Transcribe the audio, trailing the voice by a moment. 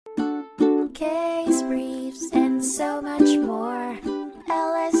case briefs, and so much more.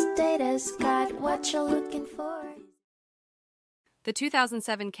 LSData's got what you're looking for. The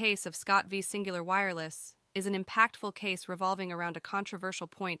 2007 case of Scott v. Cingular Wireless is an impactful case revolving around a controversial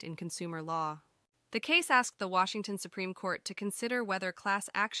point in consumer law. The case asked the Washington Supreme Court to consider whether class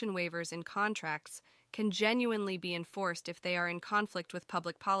action waivers in contracts can genuinely be enforced if they are in conflict with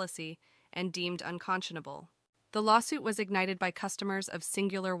public policy and deemed unconscionable. The lawsuit was ignited by customers of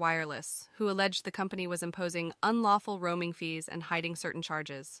Cingular Wireless, who alleged the company was imposing unlawful roaming fees and hiding certain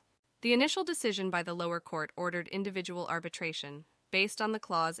charges. The initial decision by the lower court ordered individual arbitration, based on the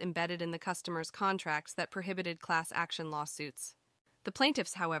clause embedded in the customer's contracts that prohibited class action lawsuits. The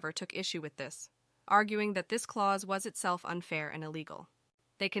plaintiffs, however, took issue with this, arguing that this clause was itself unfair and illegal.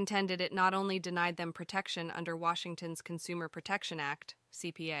 They contended it not only denied them protection under Washington's Consumer Protection Act,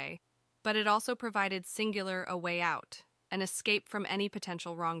 CPA, but it also provided Cingular a way out, an escape from any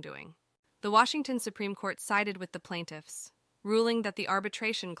potential wrongdoing. The Washington Supreme Court sided with the plaintiffs, ruling that the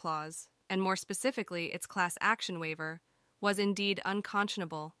arbitration clause, and more specifically its class action waiver, was indeed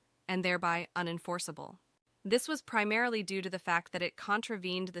unconscionable and thereby unenforceable. This was primarily due to the fact that it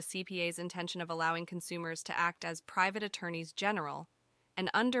contravened the CPA's intention of allowing consumers to act as private attorneys general and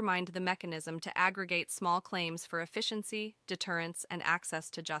undermined the mechanism to aggregate small claims for efficiency, deterrence, and access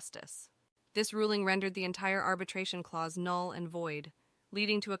to justice. This ruling rendered the entire arbitration clause null and void,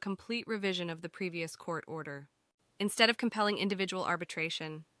 leading to a complete revision of the previous court order. Instead of compelling individual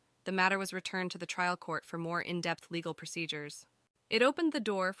arbitration, the matter was returned to the trial court for more in-depth legal procedures. It opened the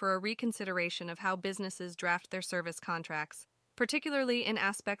door for a reconsideration of how businesses draft their service contracts, particularly in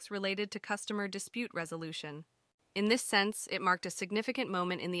aspects related to customer dispute resolution. In this sense, it marked a significant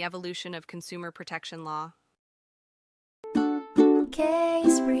moment in the evolution of consumer protection law.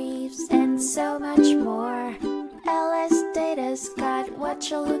 Case briefs, and so much more. LSData's got what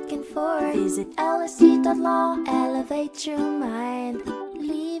you're looking for. Visit lsd.law, elevate your mind.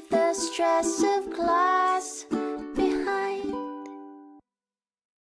 Leave the stress of class.